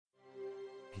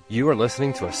You are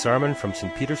listening to a sermon from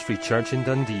St. Peter's Free Church in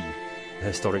Dundee, the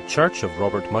historic church of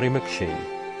Robert Murray McCheyne.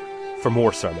 For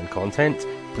more sermon content,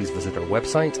 please visit our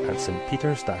website at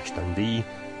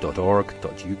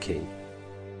stpeters-dundee.org.uk.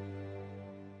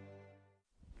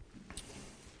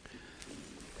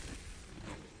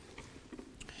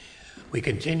 We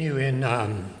continue in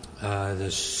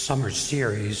this summer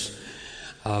series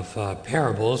of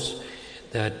parables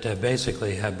that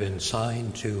basically have been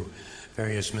signed to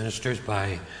various ministers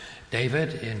by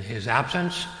David in his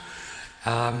absence.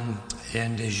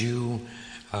 And as you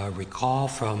recall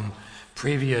from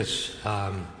previous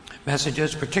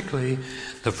messages, particularly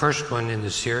the first one in the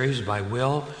series by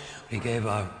Will, we gave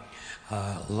a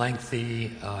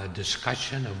lengthy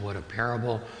discussion of what a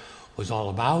parable was all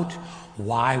about,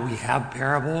 why we have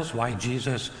parables, why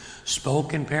Jesus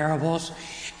spoke in parables,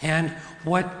 and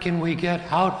what can we get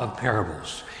out of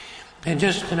parables. And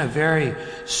just in a very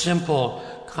simple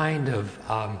kind of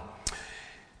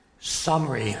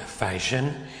summary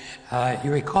fashion,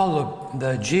 you recall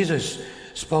the Jesus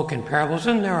spoke in parables,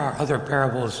 and there are other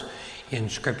parables in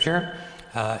Scripture,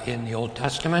 in the Old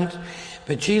Testament,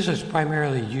 but Jesus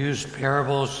primarily used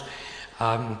parables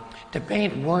to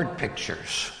paint word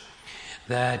pictures,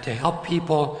 that to help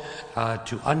people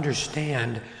to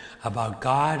understand about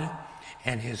God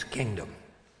and His kingdom.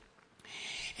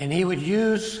 And He would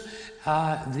use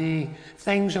the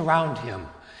things around Him,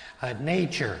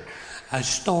 nature,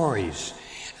 stories.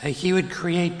 He would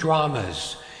create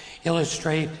dramas,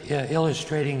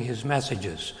 illustrating His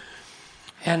messages.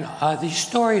 And these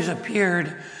stories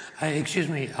appealed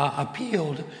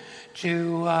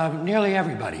to nearly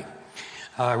everybody,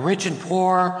 rich and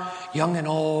poor, young and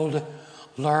old,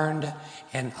 learned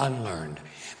and unlearned,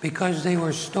 because they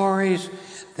were stories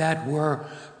that were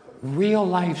real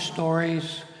life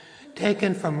stories,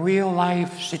 taken from real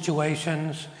life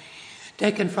situations,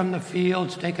 taken from the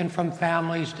fields, taken from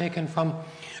families, taken from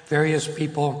various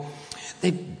people.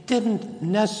 They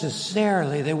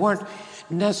weren't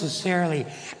necessarily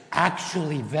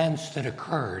actual events that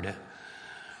occurred,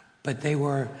 but they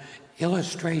were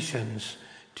illustrations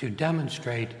to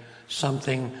demonstrate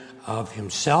something of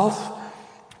Himself,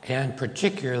 and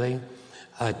particularly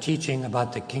teaching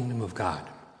about the kingdom of God.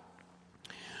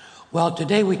 Well,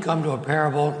 today we come to a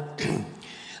parable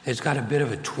that's got a bit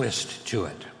of a twist to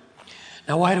it.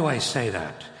 Now, why do I say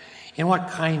that? And what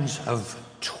kinds of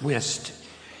twist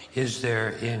is there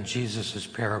in Jesus'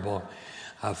 parable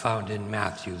found in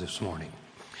Matthew this morning?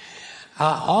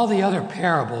 All the other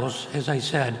parables, as I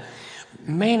said,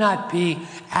 may not be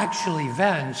actual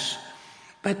events,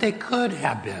 but they could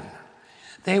have been.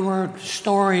 They were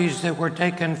stories that were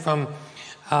taken from,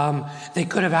 they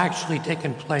could have actually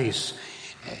taken place.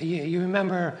 You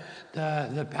remember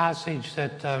the passage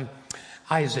that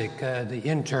Isaac, the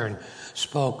intern,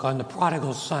 spoke on the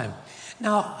prodigal son.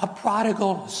 Now, a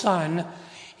prodigal son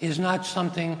is not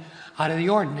something out of the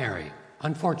ordinary,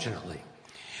 unfortunately.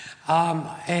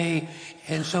 And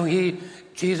so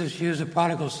Jesus used the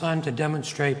prodigal son to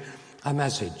demonstrate a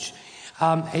message.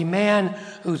 A man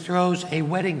who throws a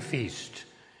wedding feast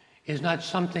is not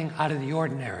something out of the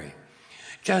ordinary.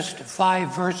 Just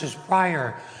 5 verses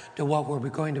prior to what we're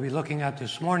going to be looking at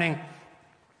this morning,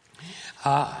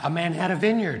 a man had a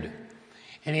vineyard,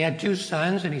 and he had 2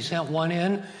 sons, and he sent one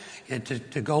in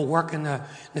to go work in the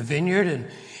vineyard,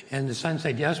 and the son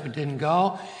said yes, but didn't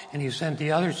go, and he sent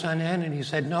the other son in, and he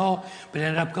said no, but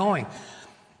ended up going.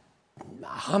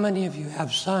 How many of you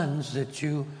have sons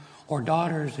or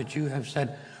daughters that you have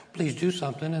said, please do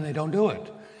something, and they don't do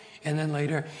it? And then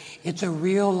later, it's a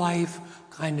real life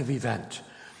kind of event.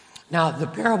 Now, the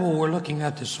parable we're looking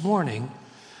at this morning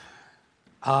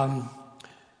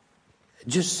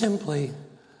just simply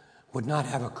would not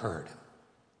have occurred.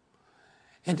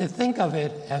 And to think of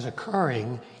it as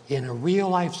occurring in a real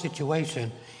life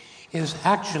situation is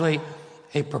actually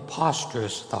a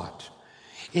preposterous thought.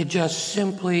 It just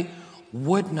simply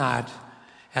would not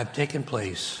have taken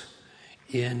place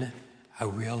in a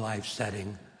real life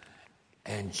setting,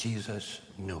 and Jesus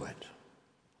knew it.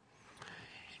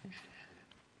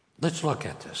 Let's look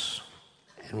at this,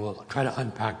 and we'll try to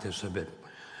unpack this a bit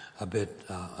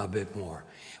more.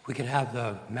 We can have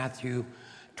the Matthew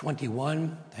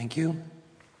 21. Thank you.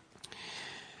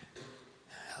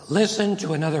 Listen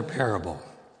to another parable.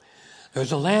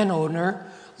 There's a landowner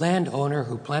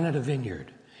who planted a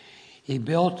vineyard. He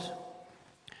put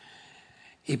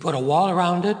a wall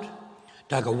around it,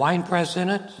 dug a wine press in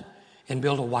it, and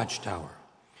built a watchtower.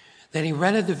 Then he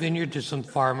rented the vineyard to some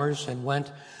farmers and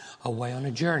went away on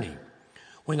a journey.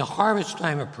 When the harvest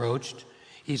time approached,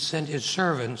 he sent his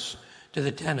servants to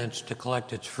the tenants to collect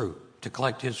his fruit.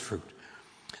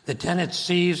 The tenants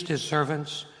seized his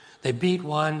servants, They beat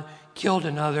one, killed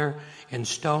another, and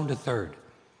stoned a third.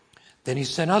 Then he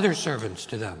sent other servants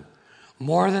to them,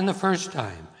 more than the first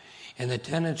time, and the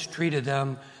tenants treated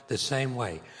them the same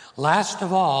way. Last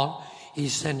of all, he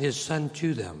sent his son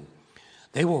to them.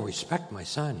 They will respect my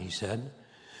son, he said.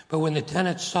 But when the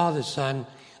tenants saw the son,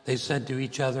 they said to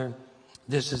each other,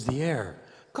 this is the heir.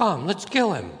 Come, let's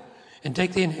kill him and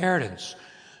take the inheritance.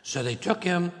 So they took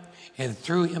him and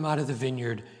threw him out of the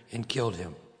vineyard and killed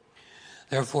him.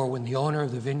 Therefore, when the owner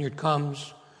of the vineyard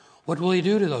comes, what will he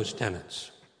do to those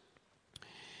tenants?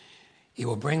 He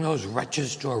will bring those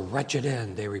wretches to a wretched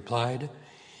end, they replied,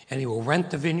 and he will rent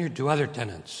the vineyard to other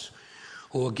tenants,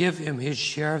 who will give him his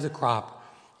share of the crop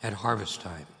at harvest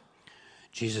time.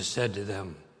 Jesus said to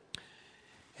them,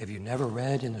 have you never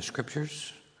read in the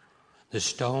scriptures? The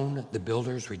stone the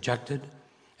builders rejected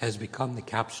has become the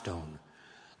capstone.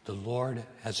 The Lord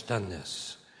has done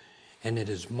this, and it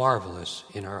is marvelous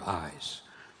in our eyes.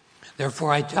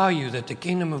 Therefore I tell you that the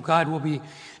kingdom of God will be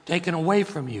taken away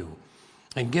from you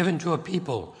and given to a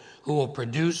people who will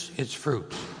produce its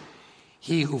fruit.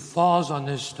 He who falls on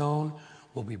this stone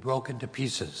will be broken to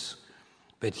pieces,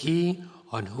 but he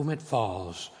on whom it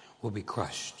falls will be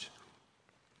crushed.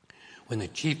 When the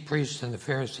chief priests and the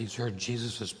Pharisees heard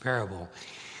Jesus' parable,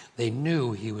 they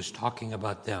knew he was talking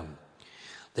about them.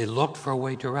 They looked for a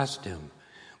way to arrest him,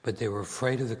 but they were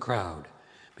afraid of the crowd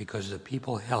because the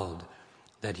people held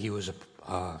that he was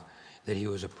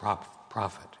a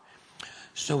prophet.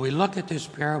 So we look at this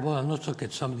parable and let's look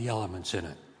at some of the elements in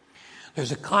it.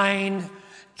 There's a kind,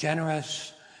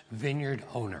 generous vineyard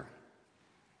owner.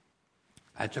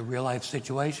 That's a real life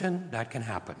situation. That can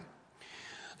happen.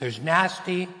 There's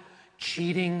nasty,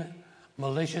 cheating,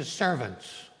 malicious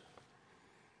servants.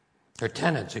 Or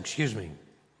tenants, excuse me.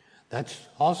 That's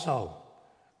also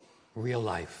real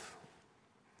life.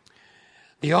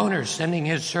 The owner sending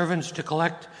his servants to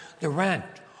collect the rent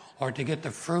or to get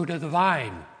the fruit of the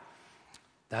vine.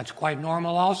 That's quite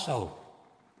normal also.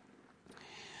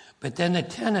 But then the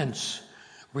tenants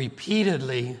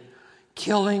repeatedly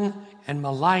killing and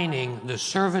maligning the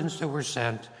servants that were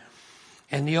sent,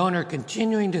 and the owner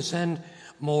continuing to send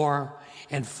more,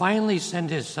 and finally send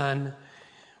his son.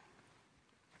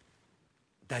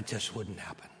 That just wouldn't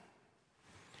happen.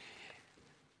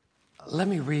 Let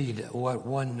me read what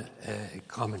one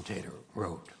commentator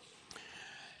wrote.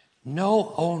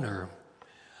 No owner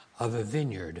of a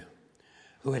vineyard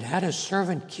who had had a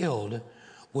servant killed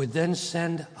would then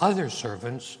send other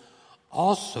servants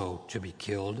also to be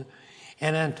killed,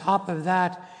 and on top of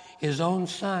that, his own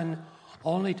son,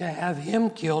 only to have him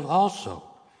killed also.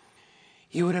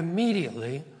 He would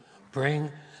immediately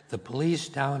bring the police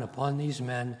down upon these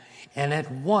men and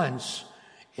at once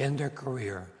end their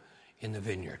career in the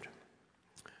vineyard.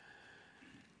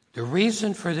 The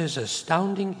reason for this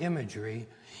astounding imagery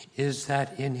is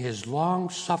that in his long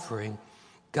suffering,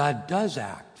 God does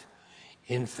act,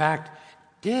 in fact,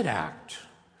 did act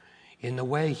in the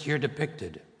way here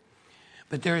depicted.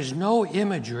 But there is no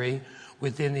imagery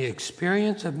within the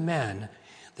experience of men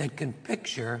that can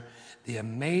picture the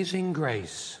amazing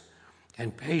grace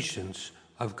and patience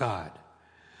of God.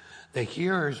 The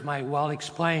hearers might well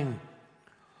explain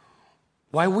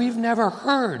why we've never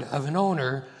heard of an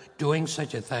owner doing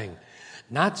such a thing,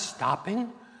 not stopping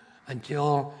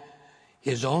until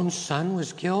his own son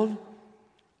was killed.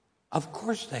 Of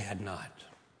course they had not.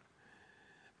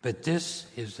 But this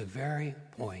is the very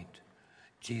point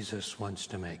Jesus wants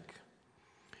to make.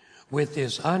 With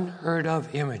this unheard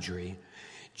of imagery,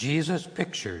 Jesus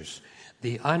pictures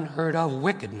the unheard of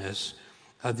wickedness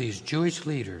of these Jewish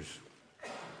leaders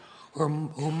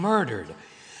who murdered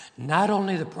not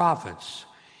only the prophets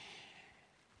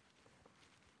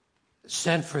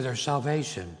sent for their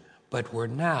salvation, but were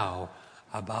now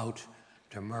about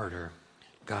to murder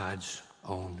God's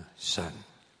own Son.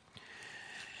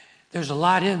 There's a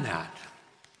lot in that.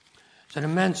 There's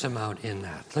an immense amount in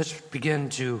that. Let's begin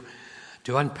to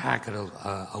unpack it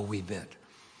a wee bit.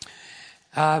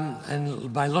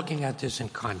 And by looking at this in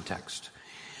context.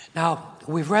 Now,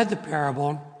 we've read the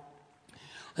parable.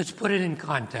 Let's put it in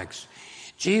context.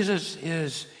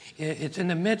 It's in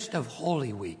the midst of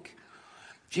Holy Week.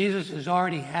 Jesus has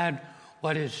already had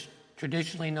what is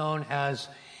traditionally known as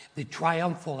the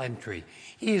triumphal entry.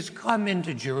 He has come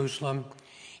into Jerusalem.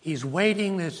 He's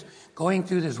going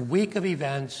through this week of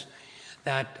events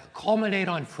that culminate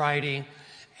on Friday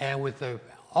and with the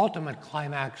ultimate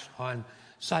climax on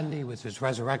Sunday with his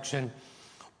resurrection.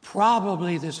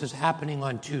 Probably this is happening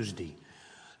on Tuesday,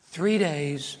 3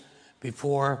 days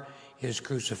before his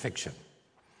crucifixion.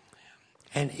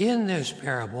 And in this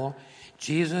parable,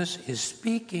 Jesus is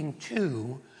speaking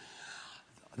to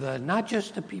not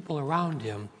just the people around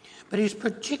him, but he's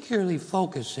particularly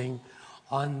focusing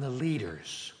on the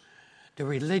leaders, the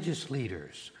religious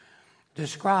leaders.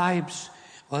 Describes,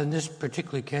 well, in this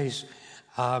particular case,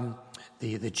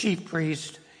 the chief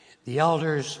priest, the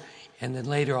elders, and then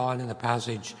later on in the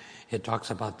passage, it talks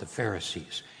about the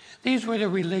Pharisees. These were the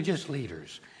religious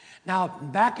leaders. Now,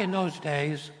 back in those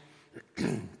days,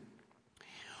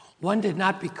 one did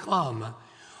not become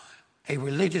a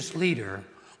religious leader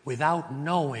without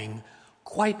knowing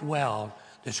quite well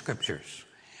the Scriptures.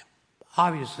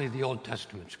 Obviously, the Old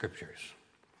Testament Scriptures.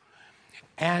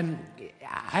 And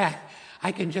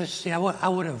I can just say, I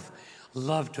would have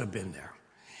loved to have been there.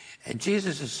 And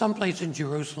Jesus is someplace in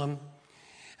Jerusalem,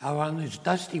 around these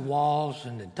dusty walls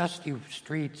and the dusty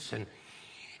streets,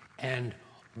 and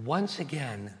once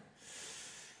again,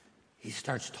 he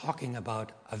starts talking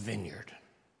about a vineyard.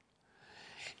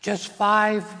 Just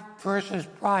 5 verses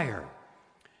prior,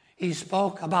 he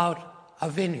spoke about a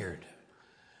vineyard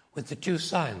with the 2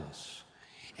 sons.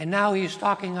 And now he's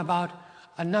talking about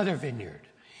another vineyard.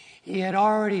 He had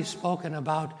already spoken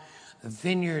about a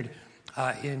vineyard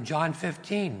in John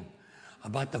 15,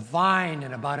 about the vine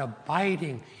and about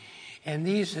abiding. And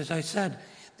these, as I said,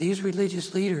 these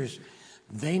religious leaders,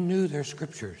 they knew their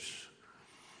Scriptures.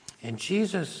 And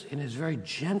Jesus, in his very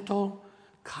gentle,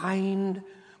 kind,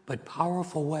 but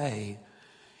powerful way,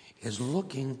 is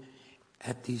looking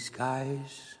at these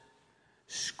guys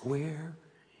square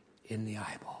in the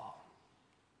eyeball.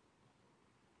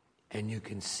 And you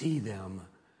can see them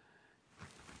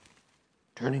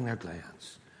turning their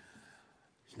glance.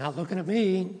 He's not looking at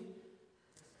me.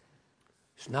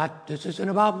 This isn't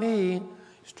about me.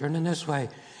 He's turning this way.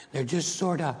 They're just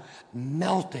sort of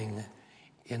melting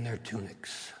in their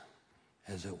tunics,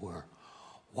 as it were.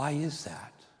 Why is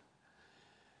that?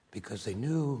 Because they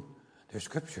knew their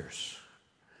Scriptures.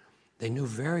 They knew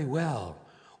very well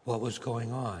what was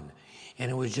going on.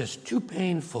 And it was just too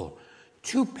painful,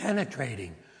 too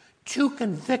penetrating, too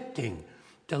convicting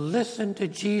to listen to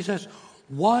Jesus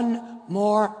one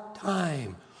more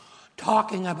time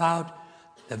talking about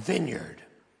the vineyard.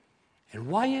 And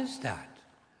why is that?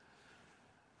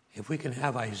 If we can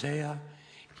have Isaiah,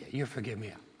 you forgive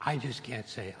me, I just can't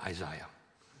say Isaiah.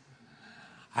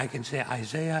 I can say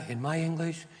Isaiah in my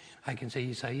English. I can say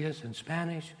Isaias in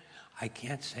Spanish. I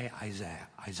can't say Isaiah.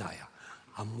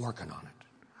 I'm working on it.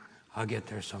 I'll get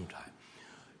there sometime.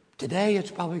 Today,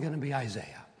 it's probably going to be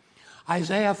Isaiah.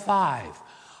 Isaiah 5,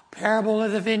 parable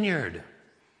of the vineyard.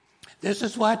 This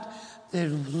is what the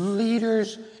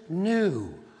leaders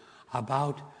knew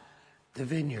about the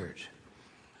vineyard.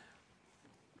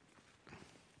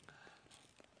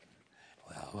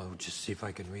 Well, I'll just see if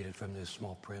I can read it from this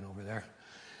small print over there.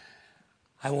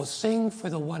 I will sing for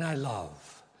the one I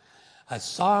love, a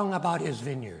song about his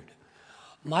vineyard.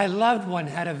 My loved one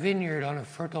had a vineyard on a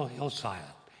fertile hillside.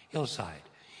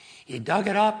 He dug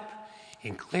it up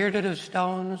and cleared it of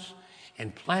stones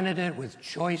and planted it with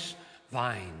choice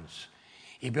vines.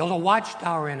 He built a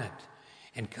watchtower in it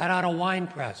and cut out a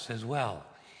winepress as well.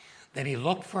 Then he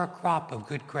looked for a crop of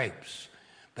good grapes,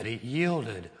 but it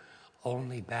yielded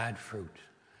only bad fruit.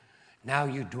 Now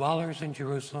you dwellers in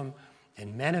Jerusalem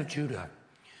and men of Judah,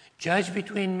 judge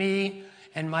between me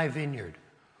and my vineyard.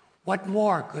 What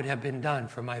more could have been done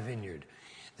for my vineyard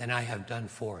than I have done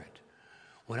for it?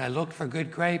 When I looked for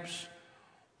good grapes,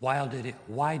 why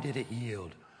did it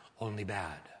yield only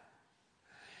bad?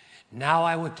 Now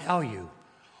I will tell you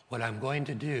what I'm going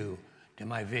to do to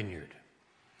my vineyard.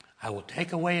 I will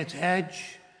take away its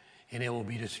hedge, and it will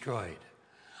be destroyed.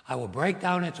 I will break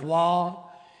down its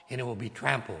wall, and it will be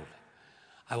trampled.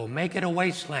 I will make it a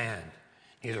wasteland,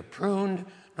 neither pruned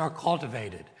nor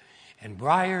cultivated, and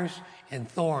briars and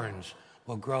thorns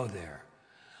will grow there.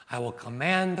 I will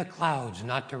command the clouds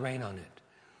not to rain on it.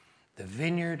 The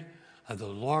vineyard of the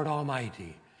Lord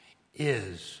Almighty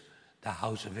is the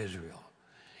house of Israel,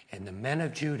 and the men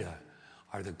of Judah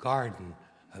are the garden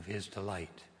of his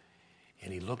delight.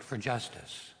 And he looked for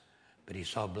justice, but he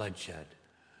saw bloodshed,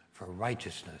 for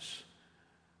righteousness,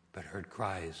 but heard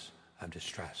cries of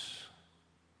distress.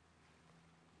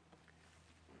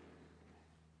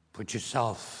 Put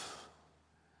yourself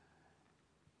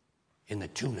in the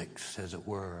tunics, as it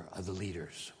were, of the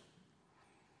leaders.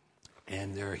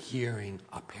 And they're hearing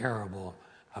a parable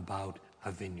about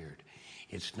a vineyard.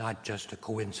 It's not just a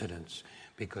coincidence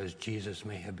because Jesus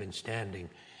may have been standing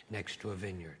next to a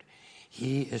vineyard.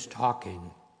 He is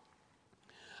talking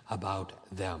about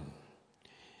them.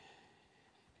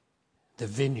 The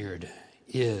vineyard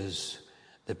is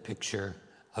the picture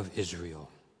of Israel.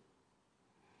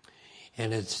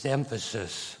 And its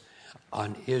emphasis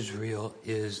on Israel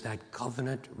is that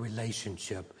covenant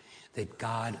relationship that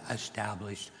God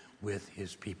established with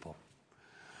his people.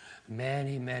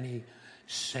 Many, many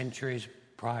centuries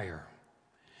prior,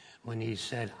 when he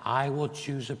said, I will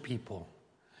choose a people,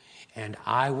 and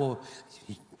I will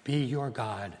be your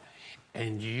God,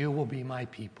 and you will be my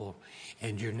people,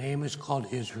 and your name is called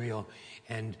Israel,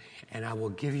 and I will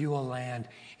give you a land,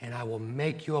 and I will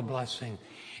make you a blessing,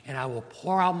 and I will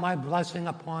pour out my blessing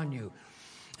upon you.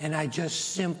 And I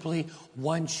just simply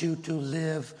want you to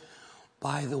live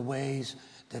by the ways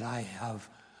that I have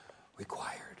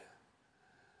required.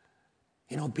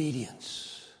 In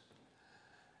obedience,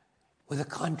 with a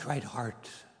contrite heart,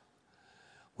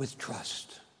 with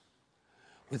trust,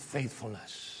 with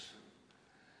faithfulness,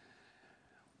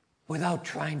 without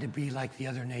trying to be like the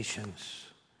other nations.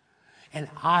 And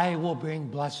I will bring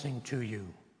blessing to you.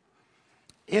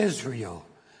 Israel,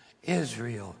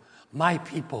 Israel, my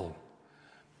people,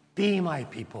 be my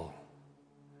people.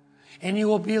 And you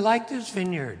will be like this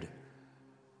vineyard.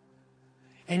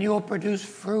 And you will produce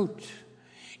fruit.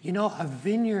 You know, a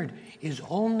vineyard is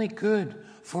only good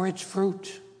for its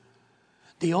fruit.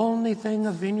 The only thing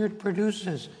a vineyard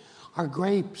produces are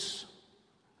grapes.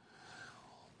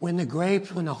 When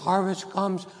the harvest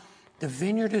comes, the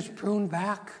vineyard is pruned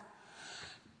back.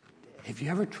 Have you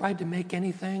ever tried to make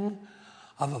anything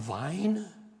of a vine?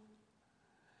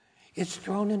 It's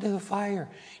thrown into the fire.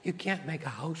 You can't make a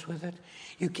house with it.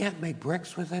 You can't make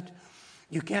bricks with it.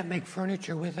 You can't make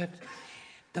furniture with it.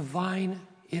 The vine,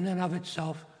 in and of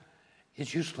itself,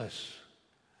 is useless.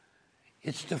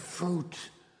 It's the fruit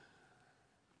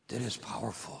that is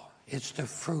powerful. It's the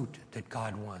fruit that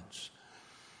God wants.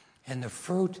 And the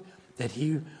fruit that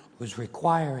he was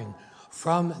requiring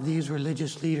from these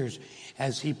religious leaders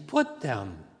as he put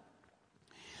them.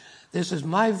 This is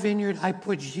my vineyard. I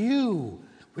put you,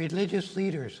 religious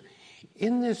leaders,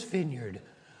 in this vineyard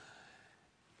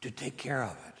to take care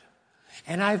of it.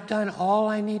 And I've done all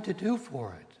I need to do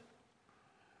for it.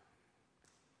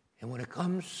 And when it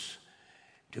comes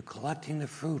to collecting the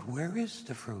fruit, where is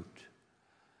the fruit?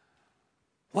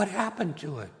 What happened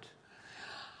to it?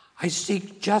 I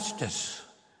seek justice,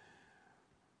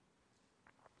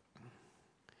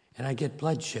 and I get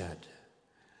bloodshed.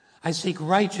 I seek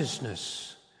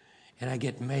righteousness, and I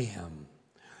get mayhem.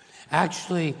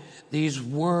 Actually, there's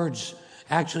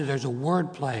a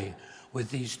word play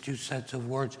with these two sets of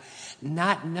words,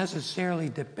 not necessarily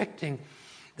depicting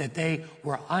that they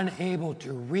were unable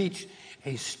to reach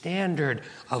a standard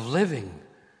of living,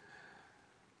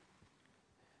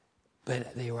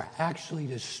 but they were actually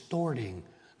distorting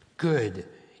good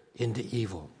into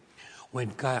evil. When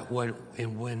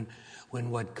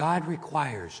what God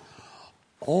requires,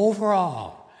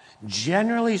 overall,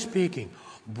 generally speaking,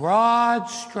 broad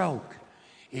stroke,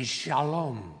 is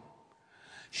shalom.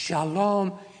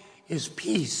 Shalom is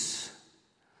peace.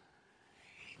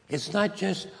 It's not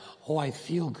just, oh, I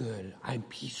feel good, I'm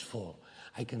peaceful,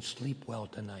 I can sleep well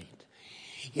tonight.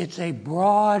 It's a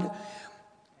broad,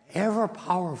 ever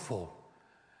powerful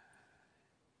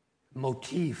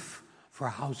motif for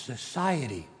how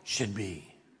society should be.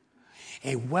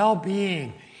 A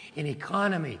well-being in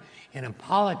economy and in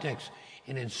politics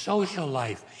and in social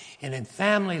life and in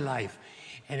family life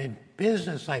and in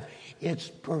business life. It's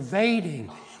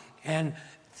pervading. And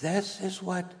this is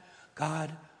what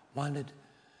God wanted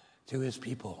through his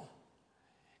people.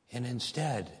 And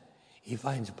instead, he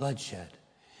finds bloodshed.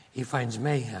 He finds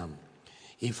mayhem.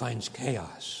 He finds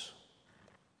chaos.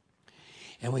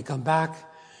 And we come back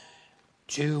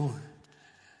to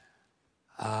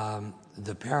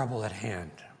the parable at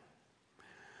hand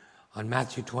on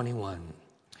Matthew 21.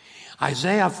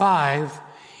 Isaiah 5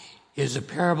 is a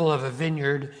parable of a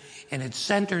vineyard, and it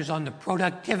centers on the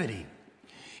productivity.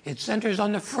 It centers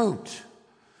on the fruit.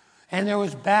 And there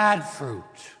was bad fruit.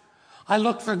 I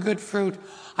looked for good fruit.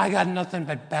 I got nothing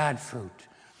but bad fruit.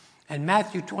 And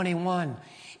Matthew 21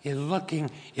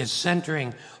 is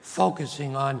centering,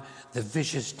 focusing on the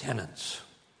vicious tenants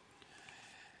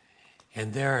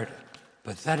and their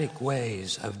pathetic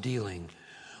ways of dealing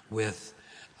with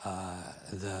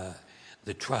the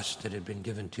trust that had been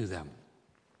given to them.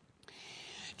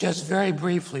 Just very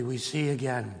briefly, we see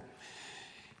again,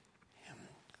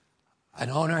 an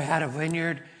owner had a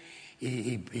vineyard.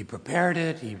 He prepared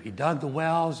it. He dug the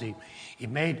wells. He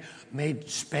made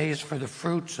space for the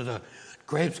fruit so the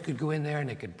grapes could go in there and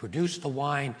it could produce the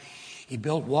wine. He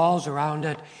built walls around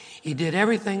it. He did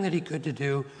everything that he could to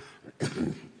do,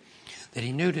 that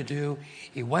he knew to do.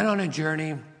 He went on a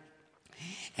journey,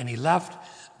 and he left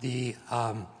the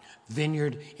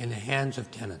vineyard in the hands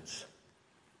of tenants,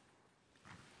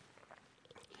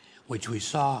 which we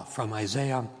saw from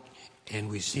Isaiah, and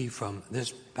we see from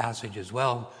this passage as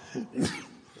well.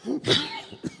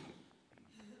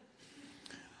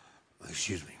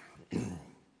 excuse me,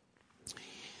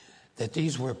 that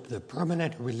these were the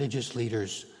permanent religious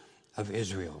leaders of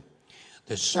Israel,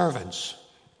 the servants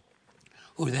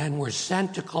who then were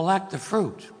sent to collect the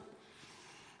fruit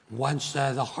once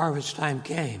the harvest time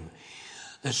came.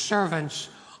 The servants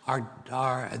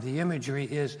are the imagery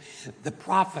is the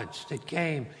prophets that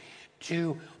came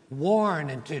to warn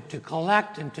and to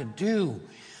collect and to do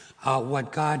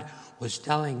what God was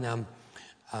telling them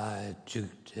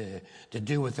to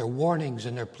do with their warnings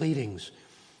and their pleadings,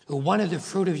 who wanted the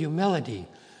fruit of humility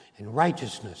and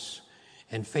righteousness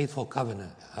and faithful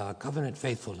covenant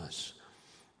faithfulness.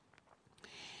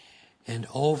 And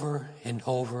over and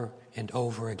over and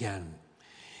over again,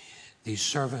 these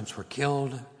servants were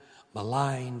killed,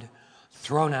 maligned,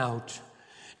 thrown out,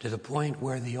 to the point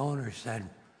where the owner said,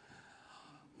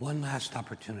 one last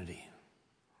opportunity.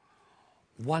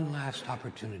 One last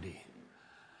opportunity.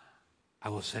 I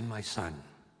will send my son.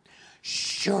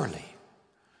 Surely,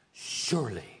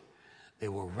 surely, they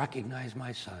will recognize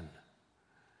my son,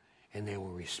 and they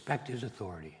will respect his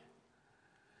authority,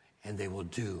 and they will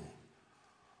do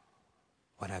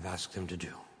what I've asked them to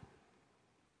do.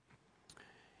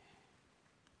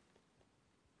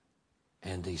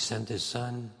 And he sent his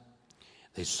son.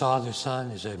 They saw their son.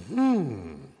 They said,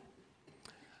 you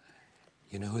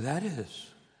know who that is?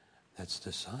 That's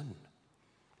the son.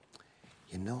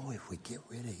 You know, if we get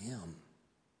rid of him,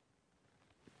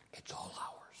 it's all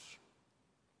ours.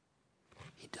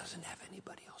 He doesn't have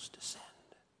anybody else to send.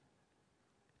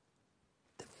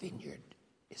 The vineyard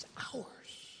is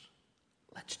ours.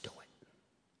 Let's do it.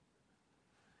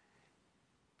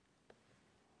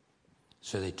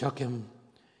 So they took him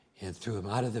and threw him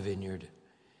out of the vineyard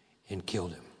and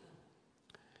killed him.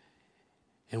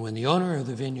 And when the owner of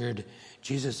the vineyard,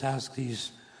 Jesus asked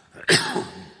these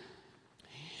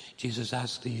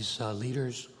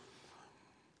leaders,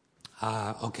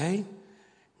 okay,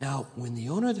 now when the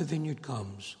owner of the vineyard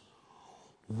comes,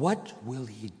 what will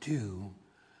he do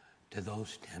to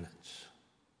those tenants?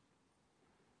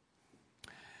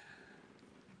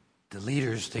 The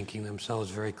leaders, thinking themselves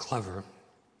very clever,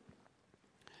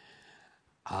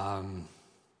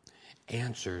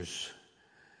 answers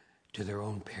to their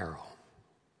own peril.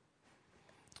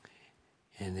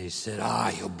 And they said,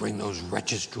 he'll bring those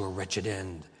wretches to a wretched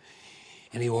end.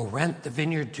 And he will rent the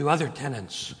vineyard to other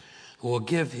tenants who will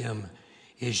give him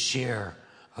his share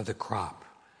of the crop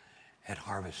at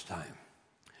harvest time.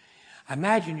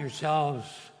 Imagine yourselves,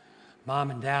 mom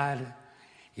and dad,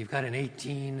 you've got an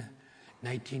 18,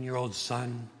 19-year-old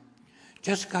son,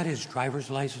 just got his driver's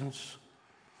license,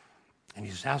 and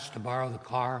he's asked to borrow the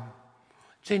car.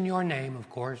 It's in your name, of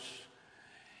course,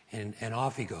 and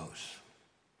off he goes.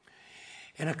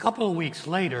 And a couple of weeks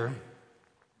later,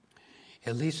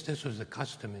 at least this was the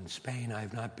custom in Spain.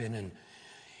 I've not been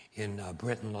in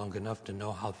Britain long enough to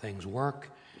know how things work,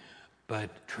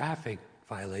 but traffic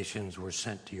violations were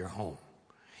sent to your home.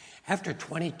 After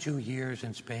 22 years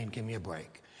in Spain, give me a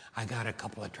break. I got a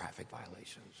couple of traffic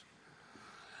violations.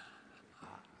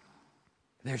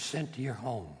 They're sent to your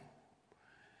home.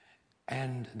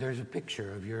 And there's a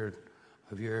picture of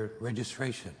your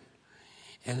registration,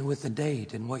 and with the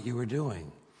date and what you were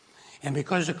doing. And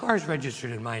because the car's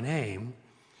registered in my name,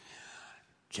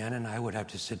 Jen and I would have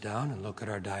to sit down and look at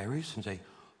our diaries and say,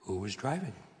 who was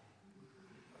driving?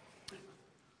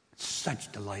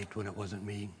 Such delight when it wasn't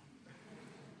me.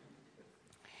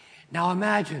 Now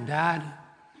imagine, Dad,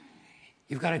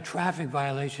 you've got a traffic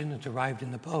violation that's arrived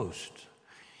in the post,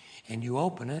 and you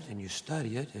open it and you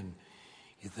study it and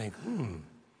you think,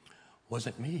 was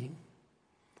it me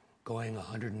going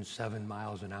 107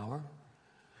 miles an hour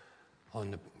on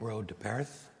the road to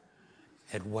Perth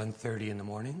at 1:30 in the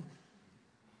morning?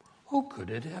 Who could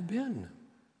it have been?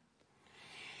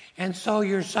 And so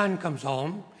your son comes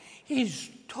home. He's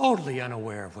totally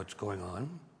unaware of what's going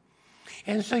on.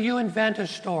 And so you invent a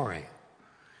story,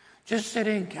 just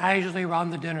sitting casually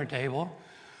around the dinner table.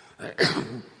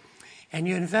 And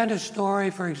you invent a story,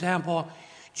 for example,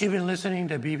 you've been listening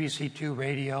to BBC Two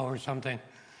radio or something.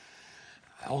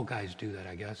 Old guys do that,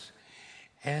 I guess.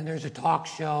 And there's a talk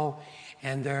show,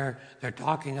 and they're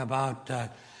talking about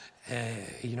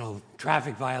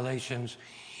traffic violations,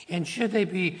 and should they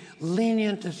be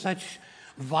lenient to such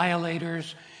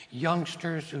violators,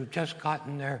 youngsters who've just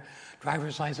gotten their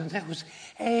driver's license? That was,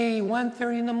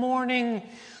 1:30 in the morning.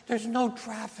 There's no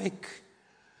traffic.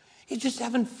 He's just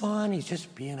having fun. He's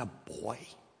just being a boy.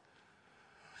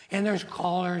 And there's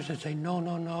callers that say, no,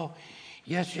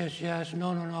 yes,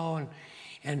 no.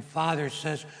 And father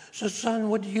says, so son,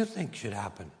 what do you think should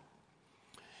happen?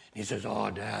 And he says,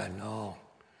 Dad, no,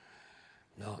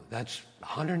 that's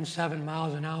 107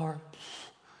 miles an hour.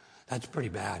 That's pretty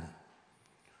bad.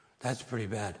 That's pretty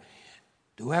bad.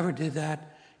 Whoever did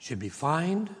that should be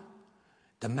fined,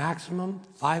 the maximum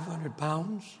 500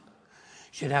 pounds,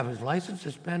 should have his license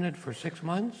suspended for 6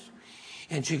 months,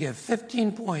 and should get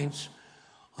 15 points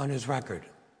on his record.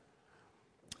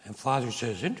 And Father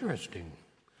says, interesting.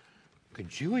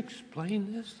 Could you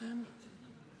explain this then?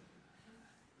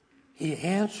 He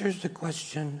answers the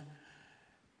question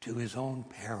to his own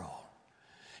peril.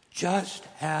 Just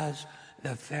as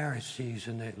the Pharisees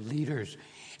and the leaders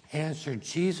answered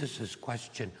Jesus'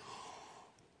 question,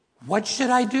 what should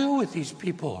I do with these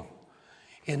people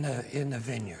in the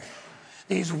vineyard?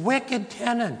 These wicked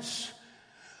tenants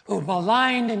who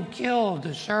maligned and killed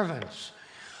the servants.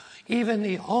 Even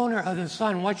the owner of the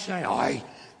son, what should I do?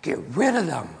 Get rid of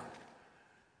them.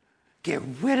 Get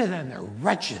rid of them. They're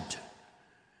wretched.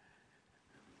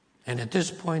 And at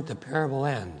this point, the parable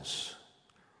ends.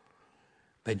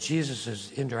 But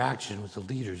Jesus' interaction with the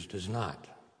leaders does not.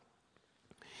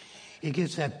 He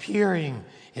gets that peering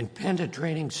and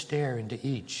penetrating stare into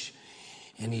each.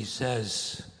 And he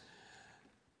says,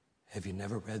 have you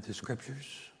never read the scriptures?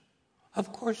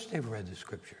 Of course they've read the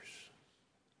scriptures.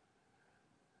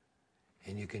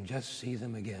 And you can just see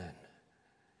them again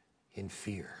in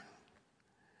fear.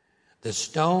 The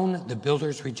stone the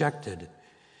builders rejected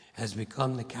has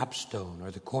become the capstone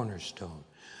or the cornerstone.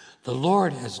 The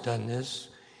Lord has done this,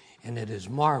 and it is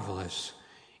marvelous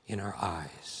in our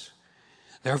eyes.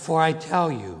 Therefore I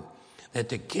tell you that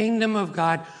the kingdom of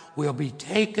God will be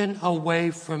taken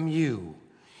away from you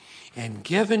and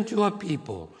given to a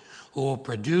people who will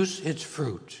produce its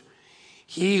fruit.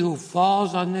 He who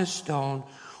falls on this stone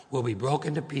will be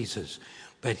broken to pieces,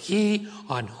 but he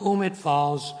on whom it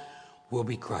falls will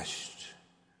be crushed.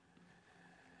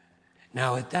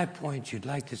 Now, at that point, you'd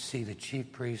like to see the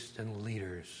chief priests and the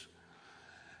leaders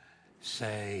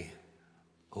say,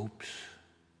 oops,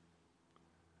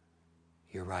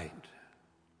 you're right.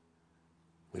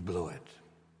 We blew it.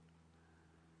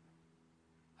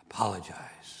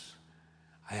 Apologize.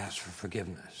 I ask for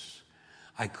forgiveness.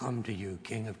 I come to you,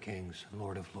 King of Kings and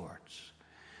Lord of Lords.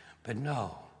 But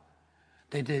no,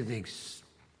 they did the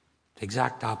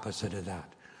exact opposite of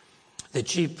that. The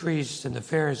chief priests and the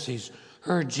Pharisees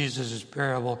heard Jesus'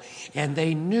 parable, and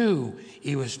they knew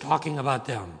he was talking about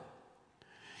them.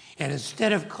 And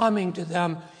instead of coming to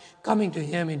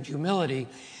him in humility,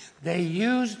 they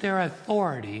used their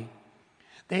authority,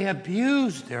 they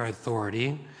abused their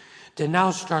authority to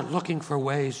now start looking for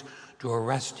ways to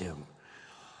arrest him.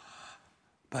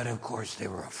 But of course they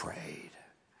were afraid.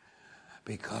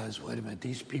 Because, wait a minute,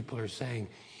 these people are saying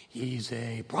he's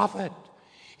a prophet.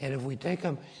 And if we take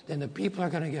him, then the people are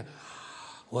going to get,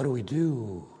 what do we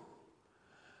do?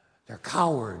 They're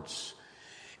cowards.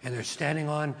 And they're standing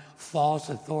on false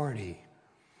authority.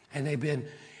 And they've been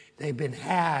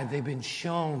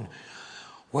shown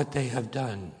what they have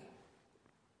done.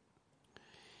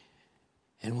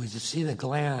 And we just see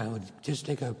just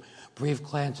take a brief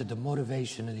glance at the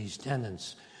motivation of these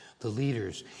tenants, the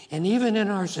leaders. And even in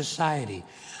our society,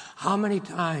 how many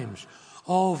times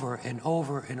over and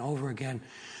over and over again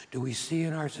do we see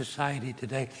in our society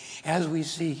today, as we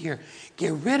see here,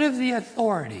 get rid of the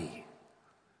authority.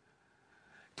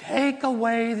 Take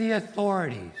away the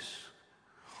authorities.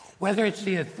 Whether it's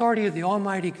the authority of the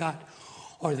Almighty God,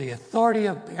 or the authority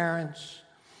of parents,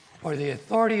 or the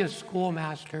authority of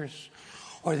schoolmasters,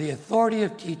 or the authority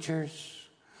of teachers,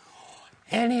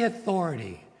 any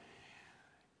authority,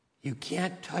 you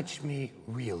can't touch me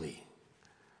really.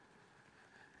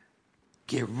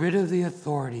 Get rid of the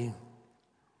authority,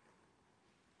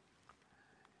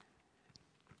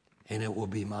 and it will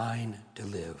be mine to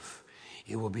live.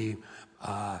 It will be,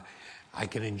 I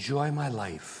can enjoy my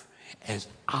life as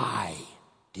I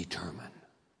determine.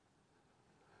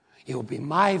 It will be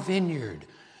my vineyard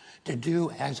to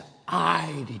do as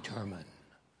I determine.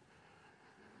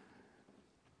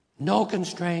 No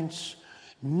constraints,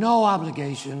 no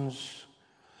obligations,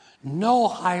 no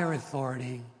higher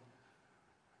authority.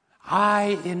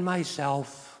 I, in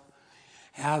myself,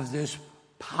 have this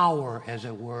power, as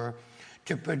it were,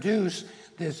 to produce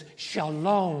this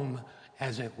shalom,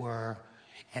 as it were,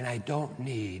 and I don't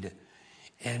need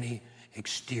any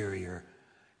exterior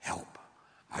help.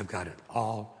 I've got it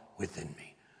all within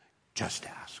me. Just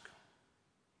ask.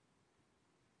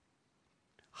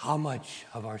 How much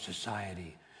of our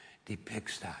society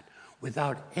depicts that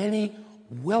without any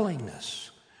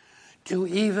willingness to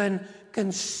even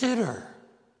consider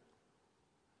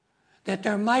that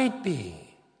there might be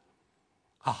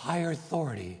a higher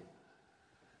authority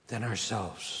than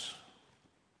ourselves?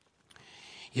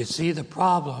 You see, the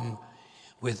problem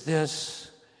with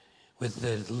this, with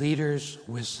the leaders,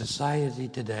 with society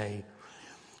today,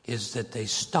 is that they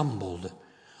stumbled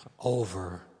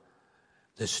over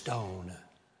the stone,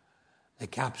 the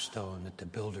capstone that the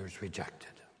builders rejected,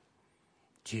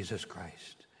 Jesus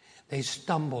Christ. They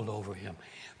stumbled over him.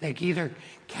 They either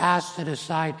cast it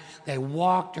aside, they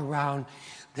walked around,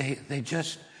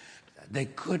 they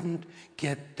couldn't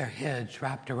get their heads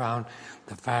wrapped around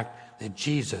the fact that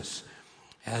Jesus,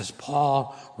 as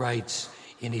Paul writes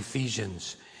in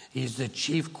Ephesians, he's the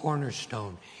chief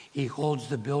cornerstone. He holds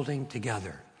the building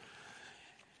together.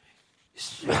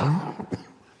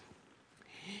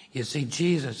 You see,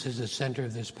 Jesus is the center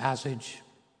of this passage.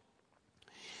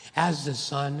 As the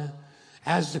Son,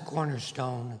 as the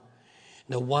cornerstone,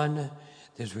 the one that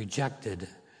is rejected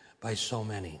by so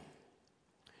many.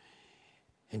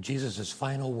 And Jesus'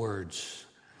 final words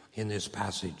in this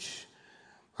passage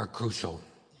are crucial.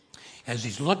 As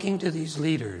he's looking to these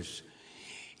leaders,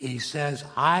 he says,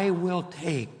 I will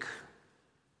take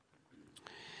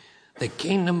the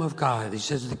kingdom of God. He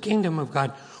says, the kingdom of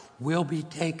God will be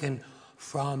taken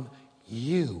from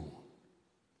you.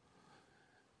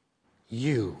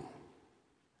 You.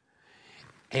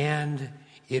 And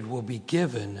it will be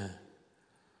given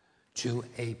to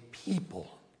a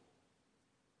people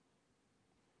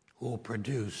who will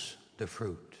produce the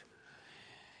fruit.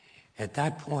 At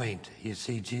that point, you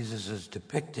see, Jesus is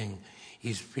depicting,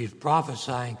 he's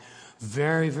prophesying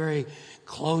very, very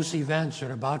close events that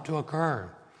are about to occur.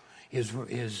 His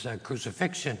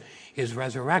crucifixion, his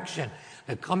resurrection,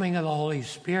 the coming of the Holy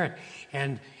Spirit,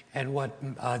 and what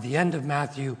the end of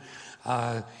Matthew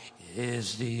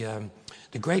is the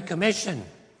Great Commission.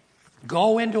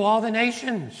 Go into all the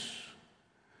nations.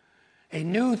 A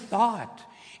new thought.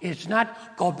 It's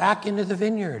not go back into the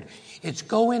vineyard. It's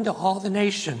go into all the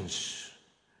nations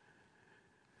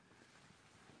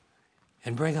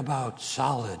and bring about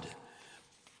solid,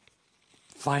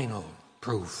 final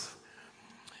proof.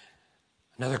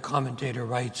 Another commentator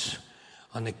writes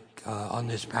on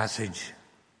this passage.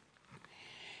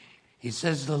 He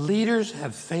says, the leaders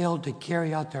have failed to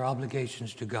carry out their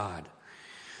obligations to God,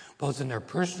 both in their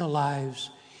personal lives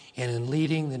and in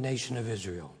leading the nation of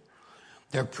Israel.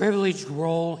 Their privileged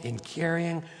role in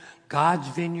carrying God's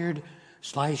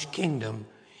vineyard/kingdom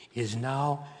is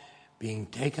now being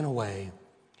taken away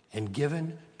and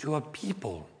given to a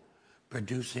people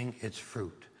producing its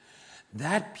fruit.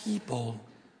 That people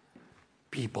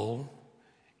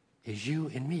is you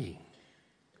and me.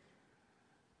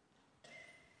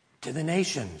 To the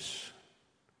nations,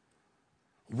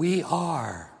 we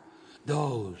are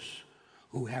those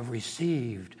who have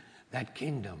received that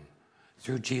kingdom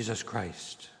through Jesus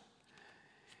Christ.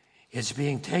 It's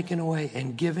being taken away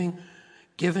and given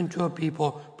to a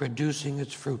people producing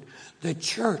its fruit. The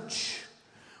church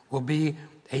will be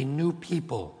a new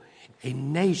people, a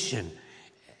nation,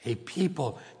 a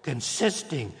people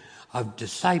consisting of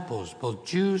disciples, both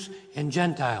Jews and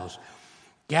Gentiles,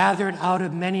 gathered out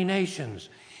of many nations.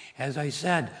 As I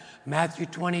said, Matthew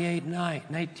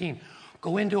 28:19,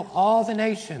 go into all the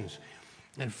nations,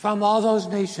 and from all those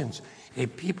nations, a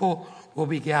people will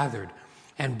be gathered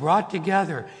and brought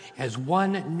together as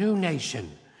one new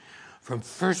nation. From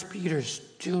 1 Peter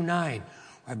 2:9,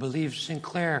 I believe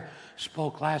Sinclair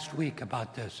spoke last week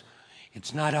about this.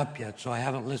 It's not up yet, so I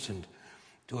haven't listened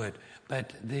to it.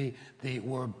 But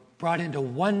we're brought into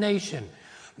one nation,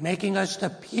 making us the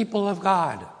people of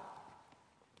God.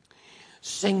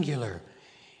 Singular,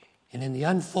 and in the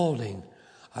unfolding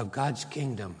of God's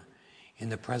kingdom in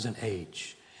the present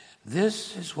age.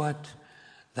 This is what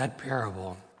that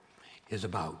parable is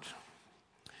about.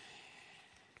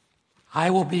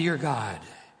 I will be your God,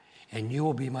 and you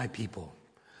will be my people,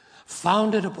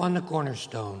 founded upon the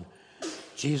cornerstone,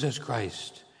 Jesus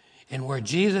Christ. And where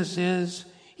Jesus is,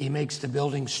 he makes the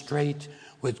building straight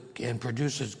and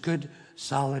produces good,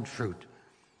 solid fruit.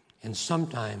 And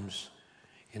sometimes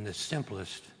in the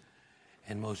simplest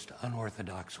and most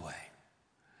unorthodox way.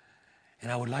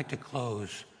 And I would like to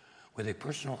close with a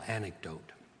personal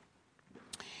anecdote.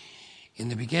 In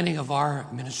the beginning of our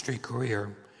ministry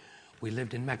career, we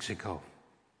lived in Mexico.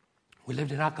 We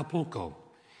lived in Acapulco,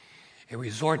 a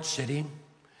resort city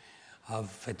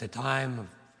of, at the time,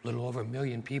 a little over 1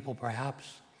 million people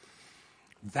perhaps.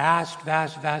 Vast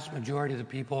majority of the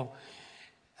people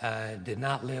did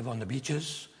not live on the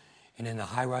beaches and in the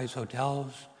high-rise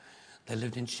hotels. They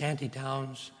lived in shanty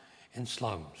towns and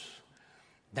slums.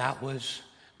 That was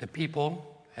the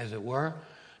people, as it were,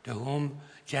 to whom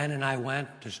Jan and I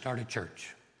went to start a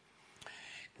church.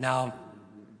 Now,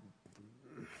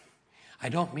 I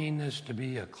don't mean this to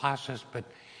be a classist, but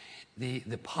the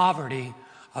poverty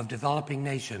of developing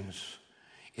nations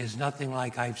is nothing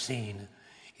like I've seen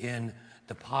in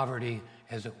the poverty,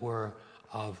 as it were,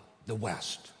 of the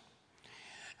West.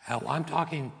 I'm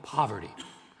talking poverty.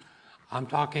 I'm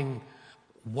talking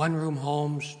one-room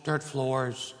homes, dirt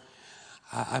floors.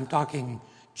 I'm talking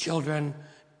children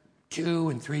 2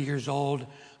 and 3 years old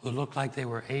who looked like they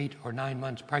were 8 or 9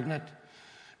 months pregnant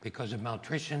because of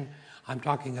malnutrition. I'm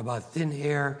talking about thin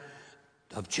hair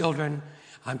of children.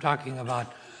 I'm talking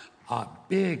about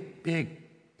big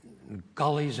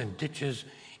gullies and ditches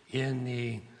in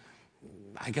the,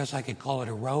 I guess I could call it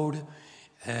a road,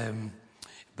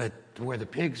 but where the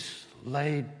pigs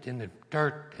laid in the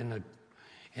dirt,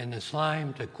 in the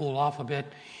slime to cool off a bit,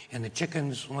 and the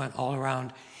chickens went all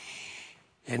around.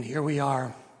 And here we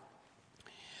are,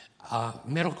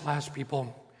 middle-class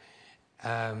people,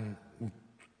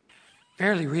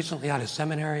 fairly recently out of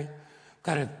seminary,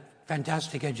 got a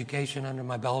fantastic education under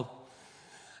my belt,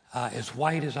 as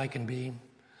white as I can be,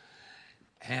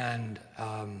 and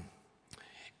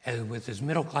with as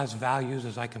middle-class values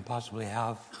as I can possibly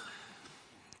have,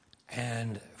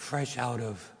 and fresh out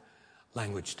of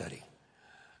language study,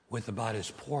 with about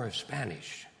as poor a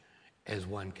Spanish as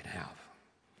one can have.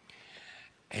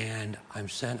 And I'm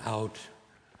sent out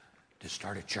to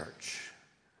start a church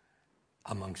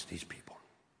amongst these people.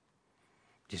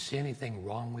 Do you see anything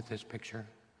wrong with this picture?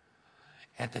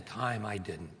 At the time, I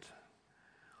didn't.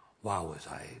 Wow, was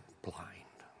I blind.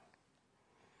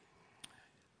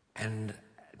 And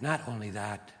not only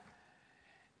that,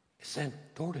 sent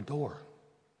door to door.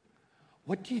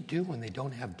 What do you do when they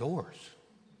don't have doors?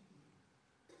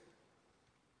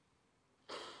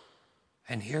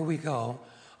 And here we go,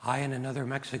 I and another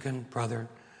Mexican brother,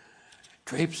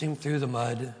 traipsing through the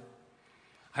mud.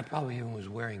 I probably even was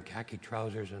wearing khaki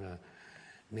trousers and a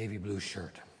navy blue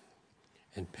shirt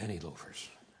and penny loafers.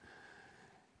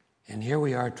 And here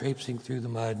we are traipsing through the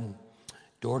mud,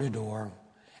 door to door,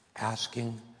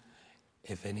 asking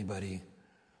if anybody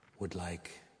would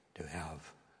like to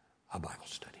have a Bible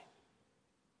study.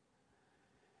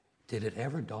 Did it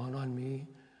ever dawn on me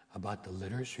about the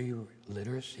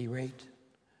literacy rate?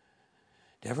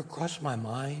 Did it ever cross my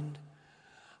mind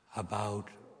about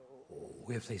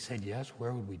if they said yes,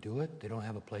 where would we do it? They don't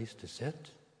have a place to sit.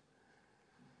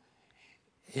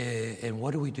 And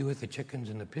what do we do with the chickens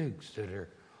and the pigs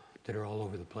that are all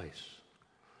over the place?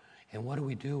 And what do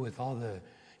we do with all the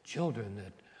children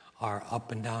that are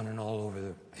up and down and all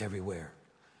over everywhere?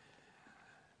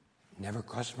 Never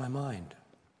crossed my mind.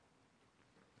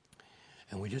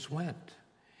 And we just went.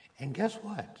 And guess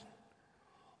what?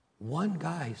 One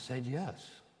guy said yes.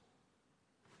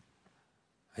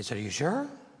 I said, "Are you sure?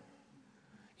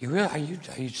 Are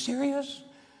you serious?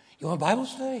 You want a Bible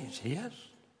study?" He said, "Yes."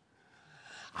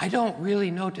 I don't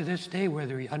really know to this day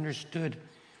whether he understood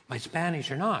my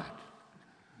Spanish or not.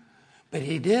 But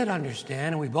he did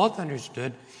understand, and we both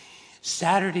understood,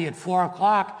 Saturday at 4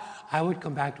 o'clock, I would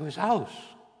come back to his house.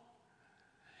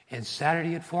 And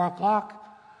Saturday at 4 o'clock,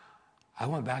 I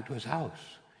went back to his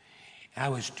house. And I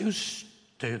was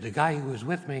the guy who was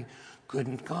with me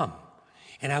couldn't come.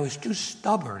 And I was too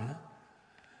stubborn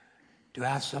to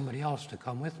ask somebody else to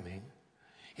come with me.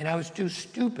 And I was too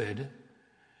stupid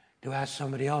to ask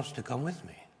somebody else to come with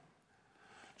me.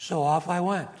 So off I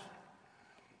went.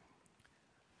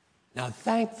 Now,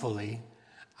 thankfully,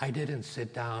 I didn't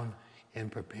sit down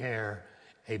and prepare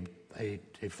a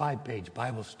 5-page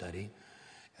Bible study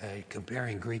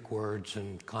comparing Greek words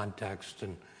and context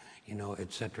and,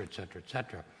 et cetera, et cetera, et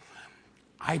cetera.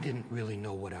 I didn't really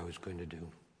know what I was going to do.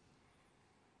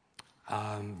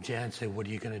 Jan said, "What are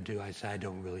you going to do?" I said, "I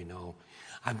don't really know.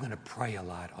 I'm going to pray a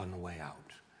lot on the way out.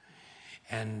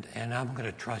 And I'm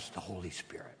going to trust the Holy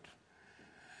Spirit."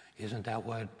 Isn't that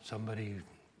what somebody's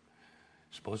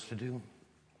supposed to do?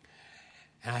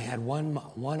 And I had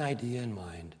one idea in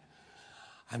mind.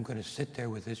 I'm going to sit there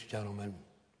with this gentleman,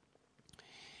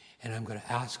 and I'm going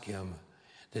to ask him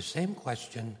the same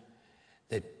question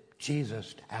that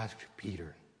Jesus asked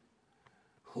Peter.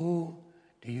 "Who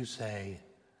do you say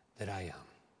that I am?"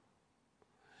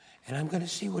 And I'm going to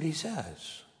see what he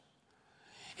says.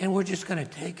 And we're just going to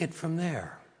take it from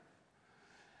there.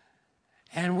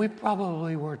 And we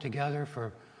probably were together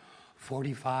for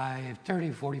 30,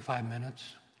 45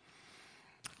 minutes.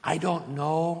 I don't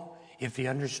know if he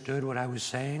understood what I was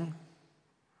saying.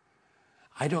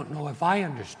 I don't know if I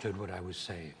understood what I was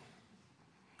saying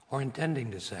or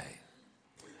intending to say.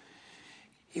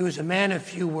 He was a man of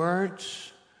few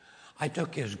words. I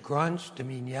took his grunts to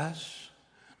mean yes.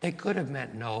 They could have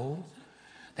meant no.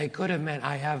 They could have meant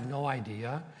I have no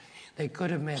idea. They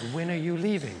could have meant when are you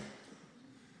leaving?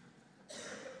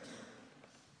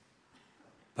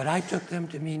 But I took them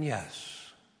to mean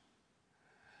yes.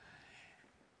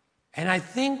 And I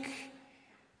think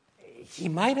he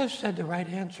might have said the right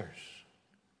answers.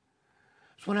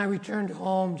 So when I returned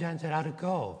home, Jan said, how'd it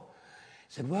go? I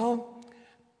said, well,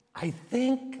 I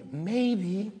think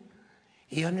maybe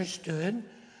he understood,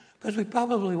 because we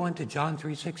probably went to John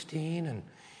 3:16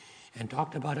 and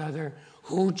talked about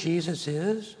who Jesus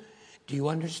is. Do you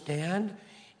understand?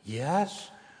 Yes.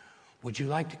 Would you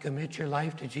like to commit your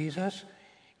life to Jesus?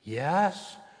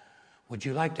 Yes. Would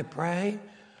you like to pray?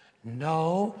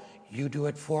 No. You do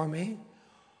it for me.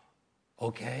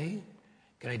 Okay.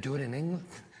 Can I do it in English?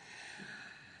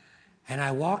 And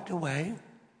I walked away,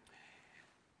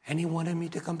 and he wanted me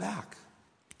to come back.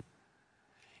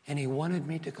 And he wanted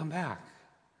me to come back.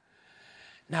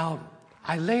 Now,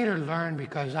 I later learned,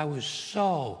 because I was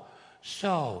so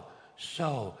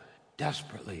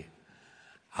desperately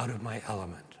out of my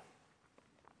element.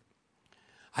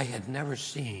 I had never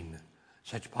seen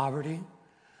such poverty.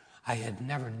 I had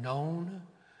never known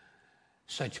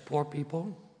such poor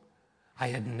people. I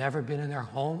had never been in their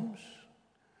homes.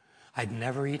 I'd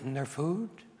never eaten their food.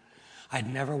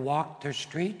 I'd never walked their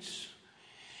streets.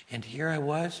 And here I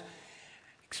was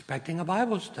expecting a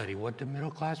Bible study. What do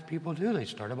middle-class people do? They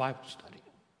start a Bible study.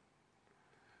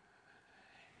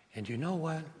 And you know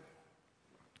what?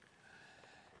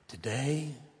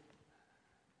 Today,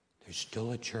 there's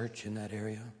still a church in that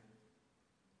area.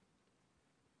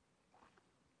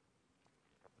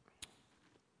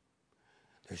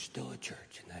 There's still a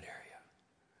church in that area.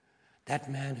 That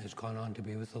man has gone on to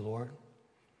be with the Lord.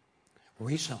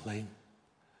 Recently,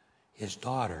 his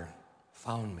daughter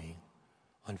found me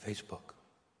on Facebook.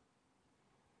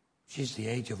 She's the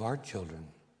age of our children.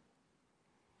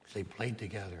 They played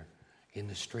together in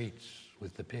the streets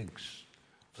with the pigs,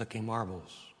 flicking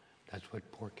marbles. That's what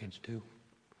poor kids do.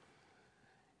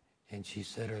 And she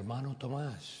said, Hermano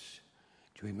Tomas,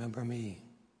 do you remember me?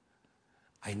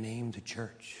 I named the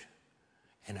church,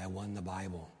 and I won the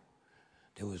Bible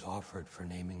that was offered for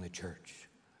naming the church,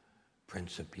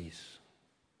 Prince of Peace.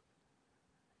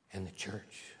 And the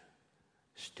church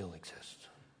still exists.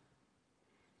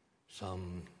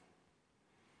 Some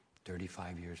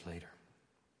 35 years later.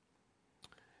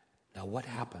 Now, what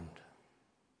happened?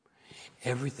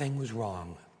 Everything was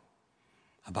wrong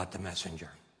about the messenger.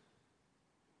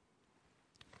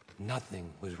 Nothing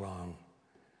was wrong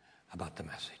about the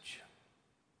message.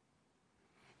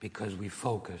 Because we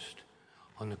focused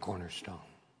on the cornerstone.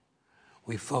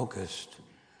 We focused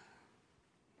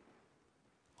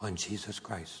on Jesus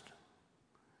Christ.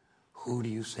 Who do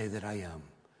you say that I am?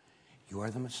 You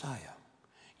are the Messiah.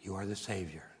 You are the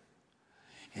Savior.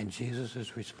 And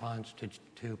Jesus' response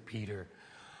to Peter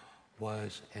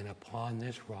was, and upon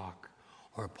this rock,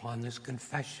 or upon this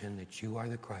confession that you are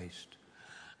the Christ,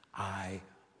 I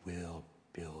will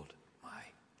build my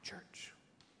church.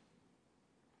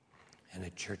 And a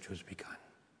church was begun.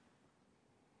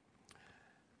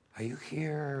 Are you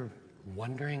here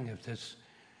wondering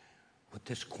what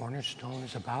this cornerstone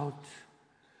is about?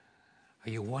 Are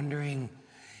you wondering,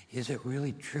 is it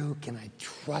really true? Can I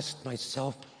trust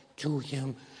myself to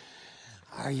him?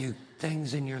 Are you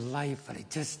things in your life that I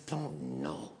just don't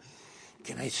know?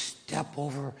 Can I step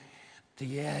over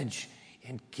the edge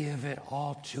and give it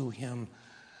all to him?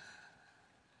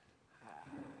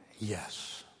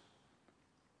 Yes.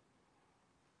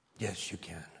 Yes, you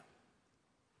can.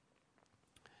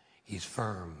 He's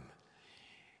firm.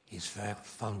 He's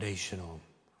foundational.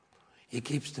 He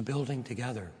keeps the building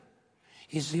together.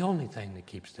 He's the only thing that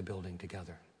keeps the building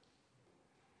together.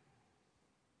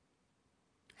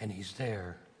 And he's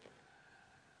there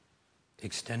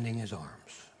extending his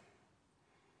arms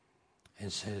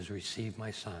and says, receive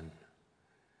my son,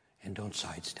 and don't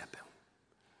sidestep him.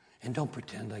 And don't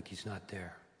pretend like he's not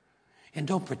there. And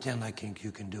don't pretend like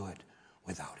you can do it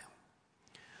without him.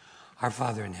 Our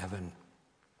Father in heaven,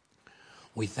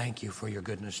 we thank you for your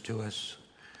goodness to us.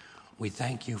 We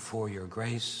thank you for your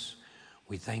grace.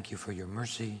 We thank you for your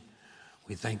mercy.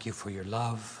 We thank you for your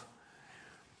love.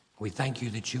 We thank you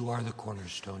that you are the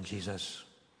cornerstone, Jesus.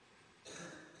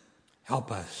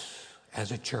 Help us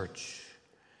as a church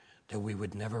that we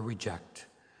would never reject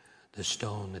the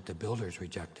stone that the builders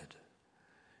rejected,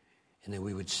 and that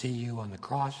we would see you on the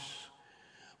cross,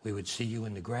 we would see you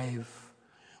in the grave,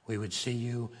 we would see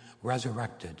you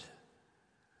resurrected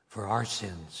for our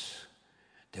sins,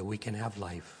 that we can have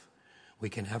life, we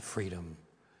can have freedom,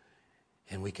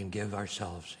 and we can give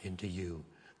ourselves into you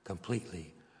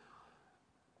completely,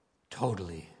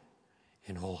 totally,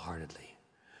 and wholeheartedly.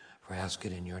 For I ask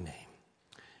it in your name.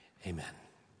 Amen.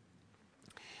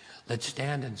 Let's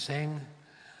stand and sing.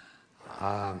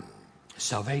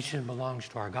 Salvation belongs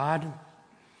to our God.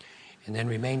 And then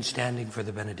remain standing for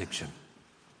the benediction.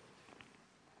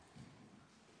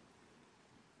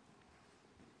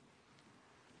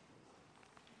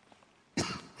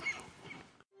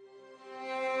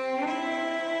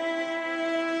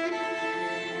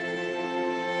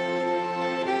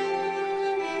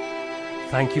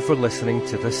 Thank you for listening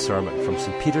to this sermon from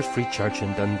St. Peter's Free Church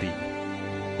in Dundee.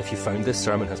 If you found this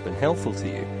sermon has been helpful to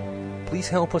you, please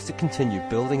help us to continue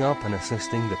building up and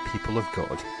assisting the people of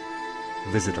God.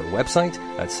 Visit our website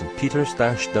at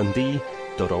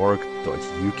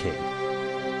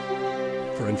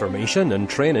stpeters-dundee.org.uk. For information and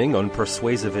training on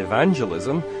persuasive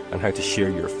evangelism and how to share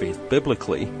your faith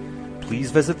biblically,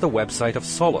 please visit the website of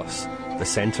Solas, the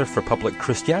Centre for Public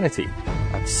Christianity,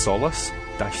 at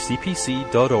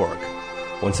solas-cpc.org.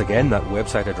 Once again, that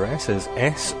website address is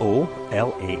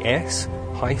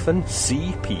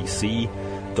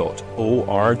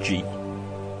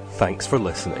solas-cpc.org. Thanks for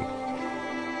listening.